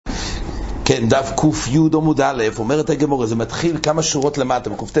כן, דף קוף יוד עמוד א', אומרת הגמורה, זה מתחיל כמה שורות למטה,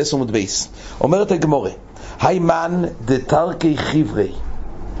 בקופטס עמוד בייס. אומרת הגמורה, היימן דתרקי חיברי.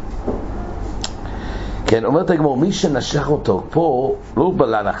 כן, אומרת הגמורה, מי שנשך אותו, פה לא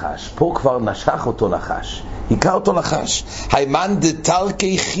בלה נחש, פה כבר נשך אותו נחש, היכה אותו נחש. היימן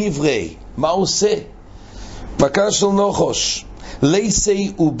דתרקי חיברי, מה הוא עושה? מכה של נחש.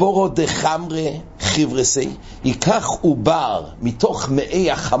 לייסי ובורו דחמרי חיברסי, ייקח עובר מתוך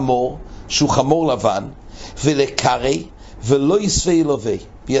מאי החמור, שהוא חמור לבן, ולקרי, ולא יספה ילווה,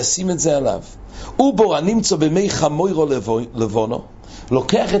 וישים את זה עליו. עובור הנמצא במי חמורו לבונו,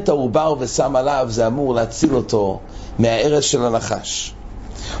 לוקח את העובר ושם עליו, זה אמור להציל אותו מהערס של הנחש.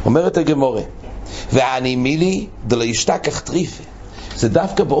 אומרת הגמורה, ואני מילי דלא ישתכח טריפה, זה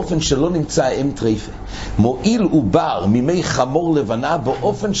דווקא באופן שלא נמצא אם טריפה. מועיל עובר ממי חמור לבנה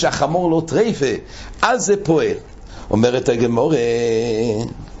באופן שהחמור לא טריפה, אז זה פועל. אומרת הגמורה,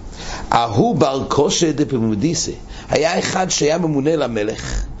 ההוא בר קושי דפמודיסה, היה אחד שהיה ממונה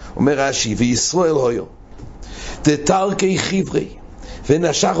למלך, אומר רש"י, וישראל הויו דתרקי חיברי,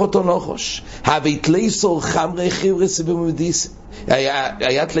 ונשך אותו נחש, הווי תלייסור חמרי חיברסי בפומדיסה,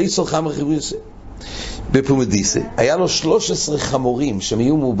 היה תלייסור חמרי חיברסי בפומדיסה, היה לו 13 חמורים שהם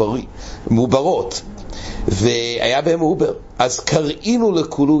היו מעוברות, והיה בהם עובר. אז קראינו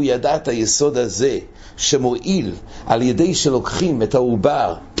לכולו, ידע את היסוד הזה שמועיל על ידי שלוקחים את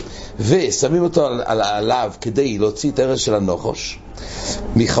העובר ושמים אותו עליו כדי להוציא את הערס של הנחש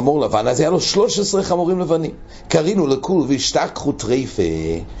מחמור לבן. אז היה לו 13 חמורים לבנים. קראינו לכולו והשתכחו טריפה,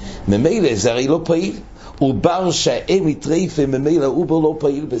 ממילא זה הרי לא פעיל, עובר שהאם יטריפה, ממילא עובר לא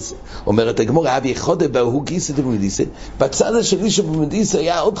פעיל בזה. אומרת הגמורה, אבי חודה בהוא גיסא דפומדיסה, בצד השני שבפומדיסה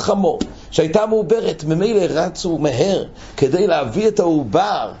היה עוד חמור שהייתה מעוברת, ממילא רצו מהר כדי להביא את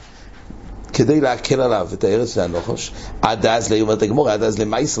העובר, כדי להקל עליו את הארץ והנחש. עד אז, אומרת הגמורה, עד אז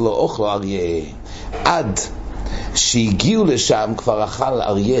למעשה לא אוכלו אריה, עד שהגיעו לשם כבר אכל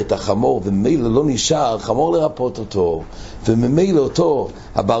אריה את החמור, וממילא לא נשאר חמור לרפות אותו, וממילא אותו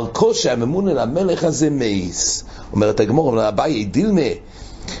הבר קושי הממונה למלך הזה מייס. אומרת הגמורה, אבל רבי דילמה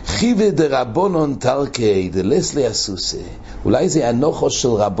חיבה דרבונון תרקי דלסלי הסוסה, אולי זה היה נחש של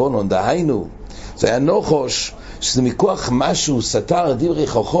רבונון, דהיינו זה היה נחש שזה מכוח משהו סתר דברי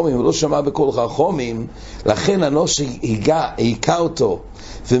חכמים, הוא לא שמע בכל חכמים, לכן הנחש היכה אותו,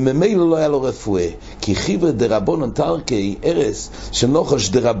 וממילא לא היה לו רפואה. כי חיבר דרבונון תרקי, ארס של נחש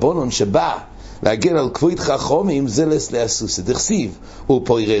דרבונון שבא להגן על כבוד חכמים, זה לסלי הסוסה דכסיב, הוא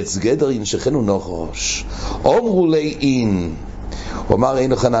פוירץ גדרין שכן הוא נחש. אומרו לי אין, הוא אמר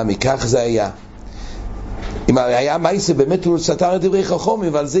אין חנמי, כך זה היה. אם היה מייסה באמת הוא סתר דברי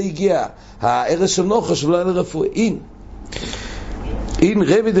חכמים, ועל זה הגיע הארס של נחש ולא היה לרפואה. אין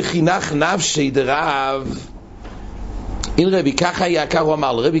רבי דחינך נפשי דרב, אין רבי, כך היה, כך הוא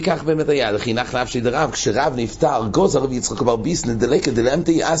אמר, רבי כך באמת היה, דחינך נפשי דרב, כשרב נפטר, גוז הרבי יצחק בר ביסנא דלקת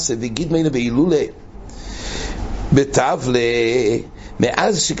דלאמתי יעשה וגיד מינה בהילולה בטבלה.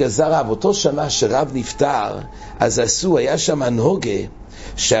 מאז שגזר רב, אותו שנה שרב נפטר, אז עשו, היה שם הנהוגה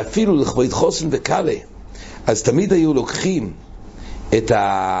שאפילו לכבוד חוסן וקלה, אז תמיד היו לוקחים את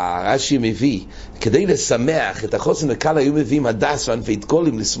הרש"י מביא, כדי לשמח את החוסן וקלה, היו מביאים הדס וענפית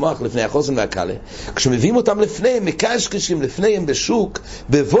קולים לשמוח לפני החוסן והקלה. כשמביאים אותם לפניהם, מקשקשים לפניהם בשוק,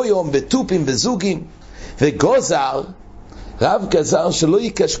 בבויום, בטופים, בזוגים, וגוזר, רב גזר שלא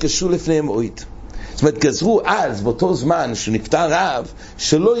יקשקשו לפניהם אויד. זאת אומרת, גזרו אז, באותו זמן שנפטר רב,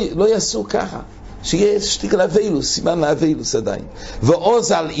 שלא יעשו ככה, שיהיה שתיק לאבילוס, סימן לאבילוס עדיין.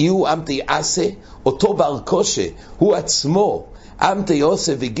 ועוזל יהיו אמתי עשה, אותו בר קושי, הוא עצמו, אמתי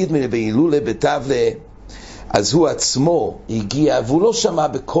עושה וגיד מן בהילולה בטבלה, אז הוא עצמו הגיע, והוא לא שמע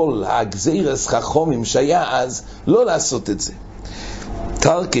בכל הגזירס חכמים שהיה אז, לא לעשות את זה.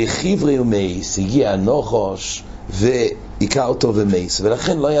 תרקי חיברי ומייס, הגיע הנחש והיכה אותו ומייס,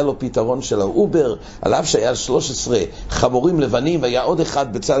 ולכן לא היה לו פתרון של העובר, על אף שהיה 13 חמורים לבנים, והיה עוד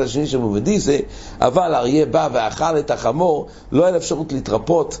אחד בצד השני שבפומדיסה, אבל אריה בא ואכל את החמור, לא היה אפשרות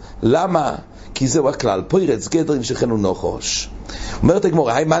להתרפות. למה? כי זהו הכלל, פוירץ גדרין שכן הוא נחש. אומרת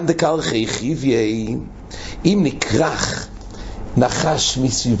הגמורה, היימן דקרחי חיביה, אם נקרח נחש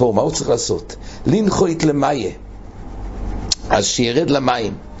מסביבו, מה הוא צריך לעשות? לנחוית למיה, אז שירד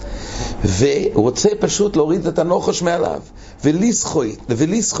למים, והוא רוצה פשוט להוריד את הנחש מעליו,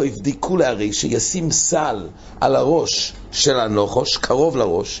 ולסחוית דיקו להרי, שישים סל על הראש של הנחש, קרוב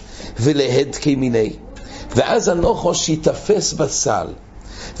לראש, ולהד כמיני, ואז הנחש יתפס בסל,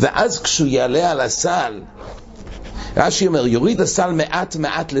 ואז כשהוא יעלה על הסל, רש"י אומר, יוריד הסל מעט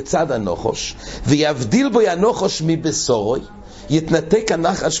מעט לצד הנחש, ויבדיל בו הנחש מבשורוי, יתנתק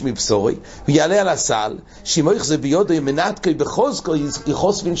הנחש מבשורי, ויעלה על הסל, שימויך זה ביודו ימנתקי בחוזקו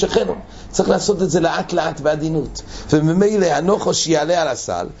יחוס וינשכנו. צריך לעשות את זה לאט לאט בעדינות. וממילא הנחש יעלה על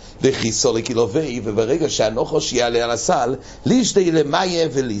הסל, וכיסו לקילובי, וברגע שהנחש יעלה על הסל, לישדי למיה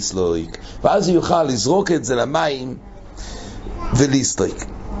וליסלויק. ואז הוא יוכל לזרוק את זה למים וליסלויק.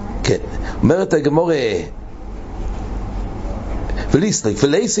 כן, אומרת הגמורה, וליסלויק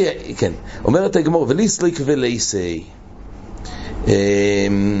ולייסי, כן, אומרת הגמורה, וליסלויק ולייסי.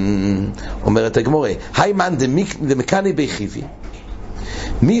 אומרת הגמורה, היימן דמקני ביחיבי,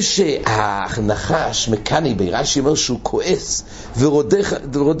 מי שהנחש מקני בי, רש"י אומר שהוא כועס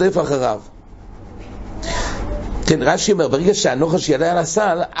ורודף אחריו. כן, רש"י אומר, ברגע שהנחש יעלה על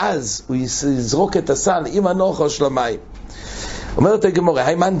הסל, אז הוא יזרוק את הסל עם הנחש למים. אומרת הגמורה,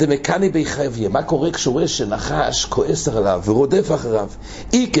 היימן דמקני ביחיבי, מה קורה כשהוא רואה שנחש כועס עליו ורודף אחריו?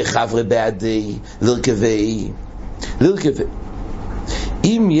 אי כחברי בעדי לרכבי,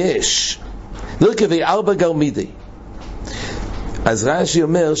 אם יש לרכבי 4 גרמידי, אז רש"י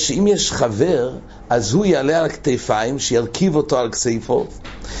אומר שאם יש חבר, אז הוא יעלה על הכתפיים, שירכיב אותו על כתפו.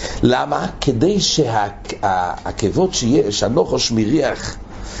 למה? כדי שהעקבות שיש, הנחש מריח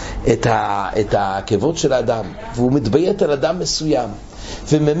את העקבות של האדם, והוא מתביית על אדם מסוים,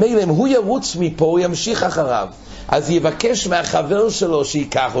 וממילא אם הוא ירוץ מפה, הוא ימשיך אחריו, אז יבקש מהחבר שלו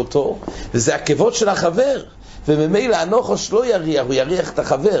שיקח אותו, וזה עקבות של החבר, וממילא הנחש לא יריח, הוא יריח את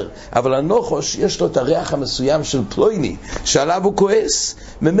החבר, אבל הנחש יש לו את הריח המסוים של פלויני, שעליו הוא כועס,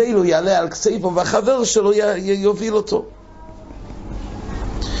 ממילא הוא יעלה על כתפו, והחבר שלו יוביל אותו.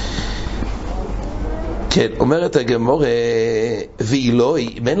 כן, אומרת הגמורה,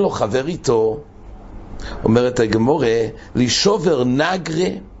 ואילוי, אם אין לו חבר איתו, אומרת הגמורה, לשובר נגרה,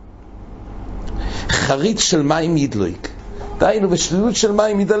 חריץ של מים ידלויק. דיינו, בשלילות של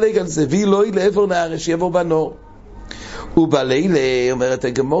מים ידלג על זה, ואילוי לעבר נהר, שיעבור בנור. ובלילה, אומרת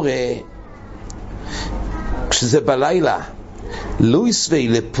הגמורה, כשזה בלילה, לא יסווי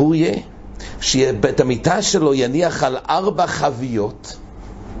לפוריה, שאת המיטה שלו יניח על 4 חביות,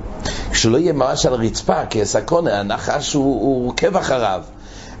 שלא יהיה ממש על הרצפה, כי הסקונה, הנחש הוא רוקב אחריו,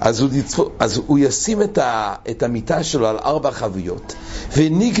 אז הוא ישים את המיטה שלו על 4 חביות,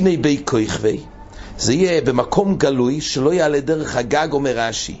 ונגני בי כוכבי, זה יהיה במקום גלוי, שלא יעלה דרך הגג, אומר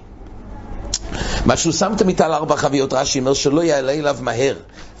רש"י. מה שהוא שם את המיטה על 4 חביות, רש"י אומר שלא יעלה אליו מהר,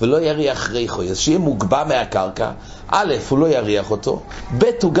 ולא יריח ריחו, אז שיהיה מוגבה מהקרקע. א', הוא לא יריח אותו, ב',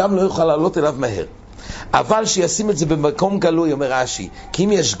 הוא גם לא יוכל לעלות אליו מהר. אבל שישים את זה במקום גלוי, אומר רש"י, כי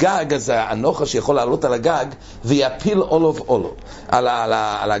אם יש גג, אז הנחש יכול לעלות על הגג ויפיל אולו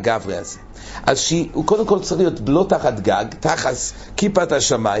על הגברי הזה. אז הוא קודם כל צריך להיות לא תחת גג, תחת כיפת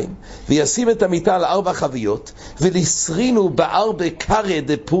השמיים, וישים את המיטה על 4 חביות, ולסרינו בארבע קרא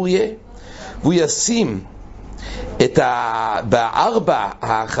דפוריה, והוא ישים ב4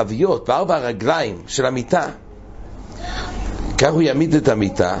 החביות, ב4 הרגליים של המיטה, כך הוא יעמיד את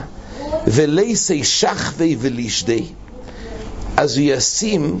המיטה, ולייסי שחווי ולישדי, אז הוא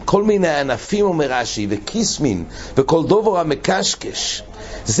ישים כל מיני ענפים, אומר רש"י, וקיסמין, וכל דובר המקשקש,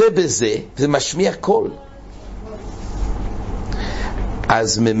 זה בזה, זה משמיע קול.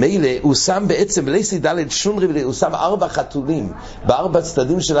 אז ממילא הוא שם בעצם בלייסי ד' שונרי, הוא שם 4 חתולים ב4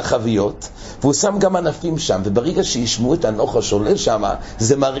 צדדים של החביות, והוא שם גם ענפים שם, וברגע שישמעו את הנחש עולה שם,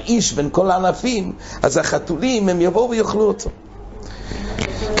 זה מרעיש בין כל הענפים, אז החתולים הם יבואו ויאכלו אותו.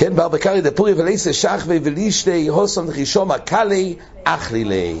 כן, בארבע קרא דפוריה ולייסי שחווי ולישדי הוסון חישום הקלי אכלי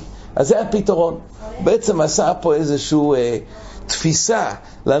לי. אז זה הפתרון. בעצם עשה פה איזשהו תפיסה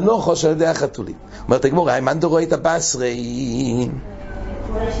לנחש על ידי החתולים. אומרת הגמורה, היימן דורו את הבשרי,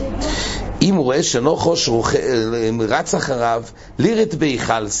 אם הוא רואה שנחש רץ אחריו, לירת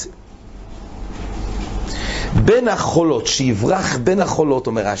ביחלסי, בין החולות, שיברח בין החולות,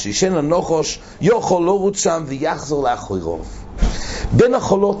 אומר רש"י, שאין הנחש יוכל לא רוץ שם ויחזור לאחוריו. בין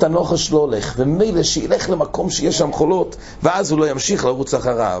החולות הנחש לא הולך, ומילא שילך למקום שיש שם חולות, ואז הוא לא ימשיך לרוץ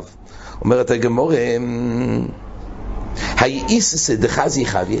אחריו. אומרת הגמורה, האיססה דחזי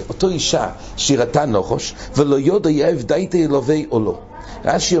חבי, אותו אישה שירתה נחש, ולא יודע יאהב דייתי אלוהי או לא.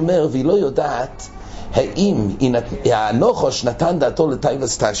 רש"י אומר, והיא לא יודעת האם הנחש נתן דעתו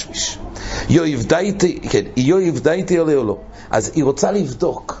לטייבס תשמיש, יאהב דייתי אלוהי או לא. אז היא רוצה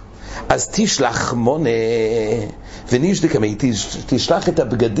לבדוק, אז תשלח מונה ונשדק מי, תשלח את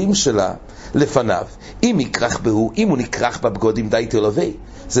הבגדים שלה לפניו. אם יקרח בהו, אם הוא נקרח בבגדים דייתי אלוהי,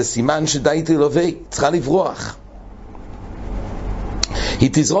 זה סימן שדייתי אלוהי צריכה לברוח, היא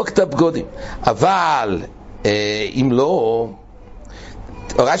תזרוק את הבגדים. אבל אם לא,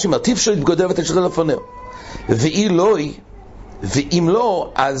 רש"י אומר, תפשו את בגודיה ותשלח לפניה, והיא לא, ואם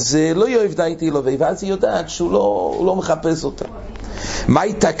לא, אז לא יאהב דייתי אלוהי, ואז היא יודעת שהוא לא מחפש אותה. מה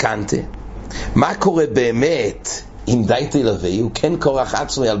התקנת? מה קורה באמת אם דייתי אלוהי? הוא כן כורח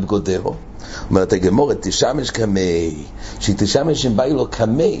עצמי על בגודרו. אומרת הגמורה, תשמש כמי, שתשמש אם באי לו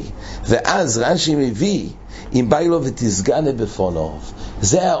כמי, ואז רש"י מביא אם באי לו ותסגנה בפונוב.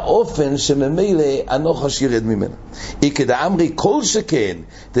 זה האופן שממילא הנחש ירד ממנה. כדאמרי כל שכן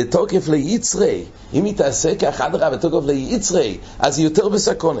תתוקף ליצרי, אם היא תעשה כך אדרבה תוקף ליצרי, אז היא יותר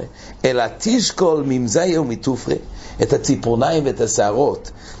בסכנה. אלא תשקול ממזיה ומתופרה, את הציפורניים ואת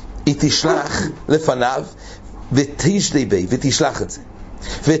השערות היא תשלח לפניו ותשלי בי, ותשלח את זה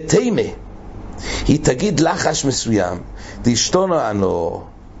ותימה, היא תגיד לחש מסוים, תשתונו אנו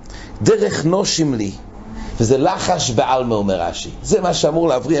דרך נושים לי, וזה לחש בעלמה, אומר רש"י, זה מה שאמור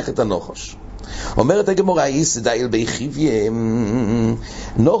להבריח את הנחש. אומרת הגמרא, יסדאיל ביחיביה,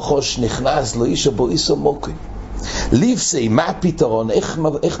 נחש נכנס לו איש בו איסו מוקי. ליפסי, מה הפתרון?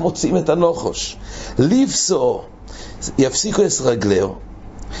 איך מוצאים את הנחש? ליפסו, יפסיקו את רגלהו.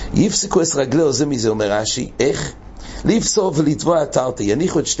 יפסיקו את רגלהו, זה מי זה אומר רש"י, איך? ליפסו ולתבוע תרתי,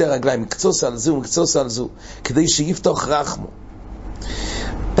 יניחו את שתי הרגליים, מקצוס על זו ומקצוס על זו, כדי שיפתוח רחמו.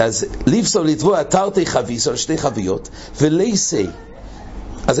 אז ליפסו ולתבוע תרתי חביס על שתי חביות, ולייסי,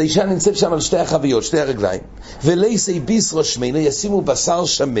 אז האישה נמצאת שם על שתי החביות, שתי הרגליים, ולייסי ביסרו שמנה, ישימו בשר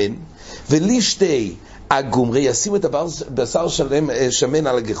שמן, ולישתי הגומרי, ישימו את הבשר שמן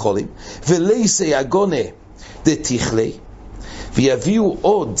על הגחולים, ולייסי הגונה דתיכלי, ויביאו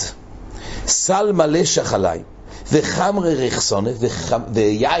עוד סל מלא שחליים, וחמרי רחסונה,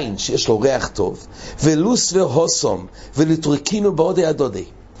 ויין שיש לו ריח טוב, ולוס והוסום, ולטרקינו בעודי הדודי.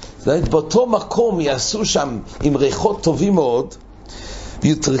 זאת אומרת, באותו מקום יעשו שם עם ריחות טובים מאוד,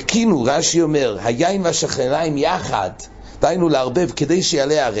 ויטרקינו, רש"י אומר, היין והשחליים יחד, דיינו לערבב כדי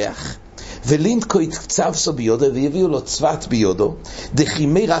שיעלה הריח, ולינתקו יתקצבסו ביודו, ויביאו לו צוות ביודו,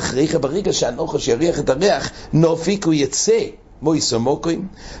 דחימי רך ריחה, ברגע שהנחש יריח את הריח, נופיק הוא יצא, מויסו מוקוים,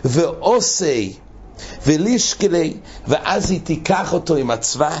 ועושי, ולישקלי, ואז היא תיקח אותו עם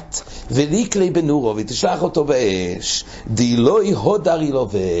הצוות, וליקלי בנורו, ותשלח אותו באש, דילוי הודרי לו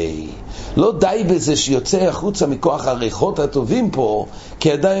וי. לא די בזה שיוצא החוצה מכוח הריחות הטובים פה,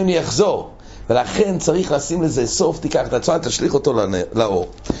 כי עדיין יחזור. ולכן צריך לשים לזה סוף, תיקח את הצוות, תשליך אותו לאור.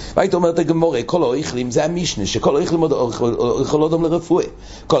 והיית אומרת הגמורה, כל האוכלים זה המשנה, שכל האוכלים יכול אדם לרפואה.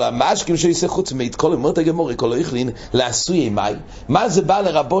 כל המשקים שיעשה חוץ מית, כל אומרת הגמורה, כל האוכלים לעשוי מי. מה זה בא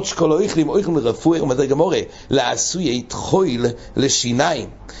לרבות שכל האוכלים לרפואה? אומרת הגמורה, לעשוי תחויל לשיניים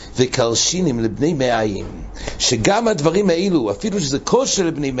וקרשינים לבני מאיים. שגם הדברים האלו, אפילו שזה קושי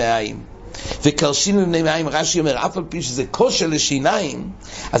לבני מאיים, וקרשים לבני מים, רש"י אומר, אף על פי שזה קושי לשיניים,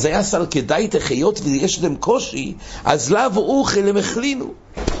 אז היה סל כדאי תחיות ויש להם קושי, אז לאו אוכל למחלינו,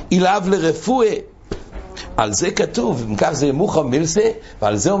 אילאו לרפואה. על זה כתוב, אם כך זה מוחה מילסה,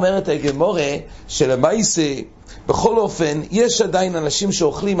 ועל זה אומרת הגמורה, שלמייסה, בכל אופן, יש עדיין אנשים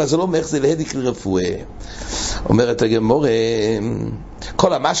שאוכלים, אז זה לא מאיך זה להדיק לרפואה. אומרת הגמורה,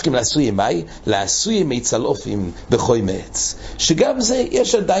 כל המשקים לעשוי מי, לעשוי מי צלופים בחוי מעץ. שגם זה,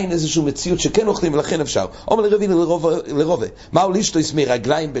 יש עדיין איזשהו מציאות שכן אוכלים, ולכן אפשר. אומר לרבי לרובה, מהו לישטויס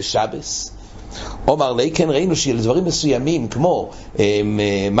מרגליים בשבס? אומר לי, כן ראינו שלדברים מסוימים, כמו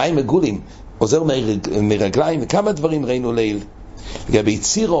מים מגולים, עוזר מרגליים, וכמה דברים ראינו ליל. לגבי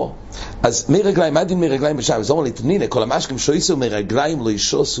צירו, אז מרגליים, מה דין מרגליים בשם? זאת אומרת, תנינה, כל המשקים שויסו מרגליים לא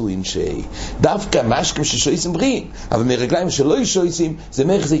ישוסו אינשי. דווקא המשקים ששויסים בריאים, אבל מרגליים שלא ישויסים, זה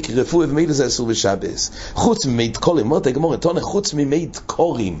מאיך זה יקרפו, ומילא זה אסור בשבס. חוץ ממית קולים, אומרת הגמורה, תונה, חוץ ממית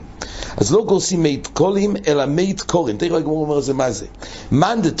קורים. אז לא גורסים מית קולים, אלא מית קורים. תראו הגמורה אומר זה מה זה.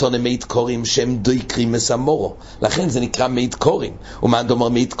 מן דתונה מית קורים שהם דויקרים מסמורו. לכן זה נקרא מית קורים. ומן דומר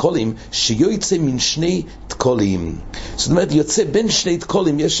מית קולים, שיוצא מן שני תקולים. זאת אומרת, יוצא בין שני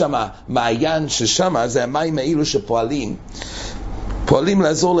תקולים, יש שם מעיין ששם, זה המים האלו שפועלים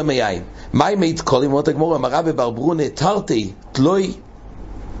לעזור למיין. מים מי תקולים, אומרת הגמורה, אמרה בברברונה, תרתי תלוי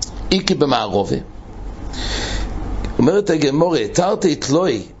איקי במערובה. אומרת הגמורה, תרתי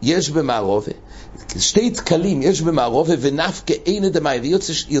תלוי יש במערובה, שתי תקלים יש במערובה, ונפקה אין את המים,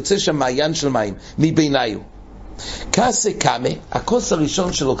 ויוצא שם מעיין של מים מביניו. כסה קמה, הכוס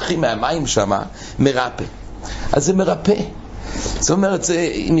הראשון שלוקחים מהמים שם מרפא, אז זה מרפא. זאת אומרת,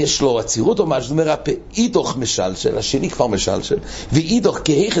 אם יש לו עצירות או משהו, זה מרפא. אידוך משלשל, השני כבר משלשל, ואידוך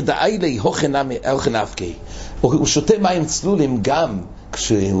כהיכד האילי הוכן אפקי. הוא שותה מים צלולים גם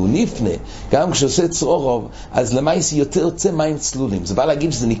כשהוא נפנה, גם כשעושה צרורוב, אז למעשה יותר יוצא מים צלולים. זה בא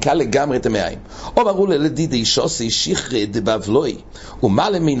להגיד שזה ניקה לגמרי את המעיים. או אמרו ללדידי שוסי שחרי דבבלוי, ומה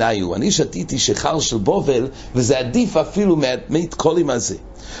למיניו? אני שתיתי שחר של בובל, וזה עדיף אפילו מהתמית קולים הזה.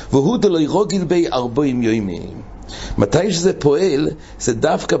 והוא דלוי רוגיל בי 40 ימים. מתי שזה פועל, זה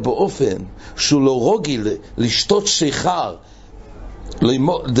דווקא באופן שהוא לא רוגיל לשתות שחר,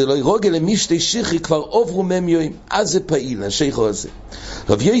 דלוי רוגל למשתי שחרי כבר עוברו ממוים, אז זה פעיל, השחר הזה.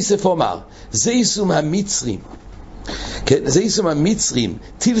 רב יוסף אומר, זה יישום המצרים, כן, זה יישום המצרים,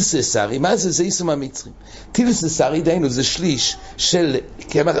 תילססרי, מה זה זה יישום המצרים? תילססרי, דיינו, זה שליש של,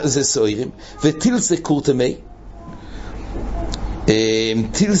 זה סוירים, ותילסה קורטמי,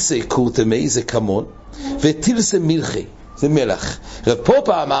 תילסה קורטמי זה כמון, ותילסה מלכי, זה מלח. רב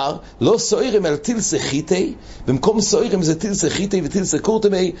פופה אמר, לא סוירים על תילסה חיטי, במקום סוירים זה תילסה חיטי ותילסה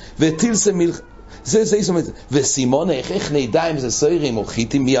קורטמי ותילסה מלכי. זה יישום. וסימונך, איך נדע אם זה סוירים או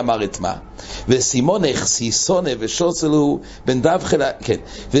חיטי, מי אמר את מה? וסימונך סיסונה ושוסלו בן דווחלה, כן.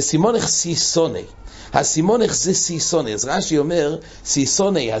 וסימונך סיסונה. הסימונך זה סיסונה. אז רש"י אומר,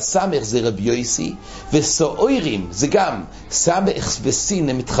 סיסונה, הסמך זה רבי יוסי, וסוירים זה גם סמך וסין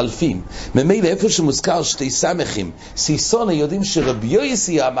הם מתחלפים. ממילא איפה שמוזכר שתי סמכים, סיסונה יודעים שרבי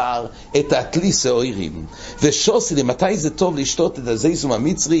יוסי אמר את התלי סוירים. ושוסלי, מתי זה טוב לשתות את הזייסום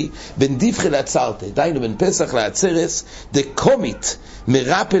המצרי? בין דיווחי לעצרת, דיינו בין פסח לעצרס, דקומית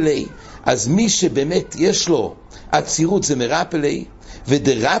מרפלי, אז מי שבאמת יש לו עצירות זה מרפלי,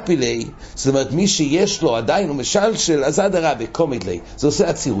 ודרפילי, זאת אומרת מי שיש לו עדיין הוא משלשל, אז הדרבי קומית לי, זה עושה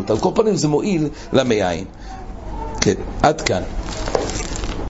עצירות. על כל פנים זה מועיל למעיים. כן, עד כאן.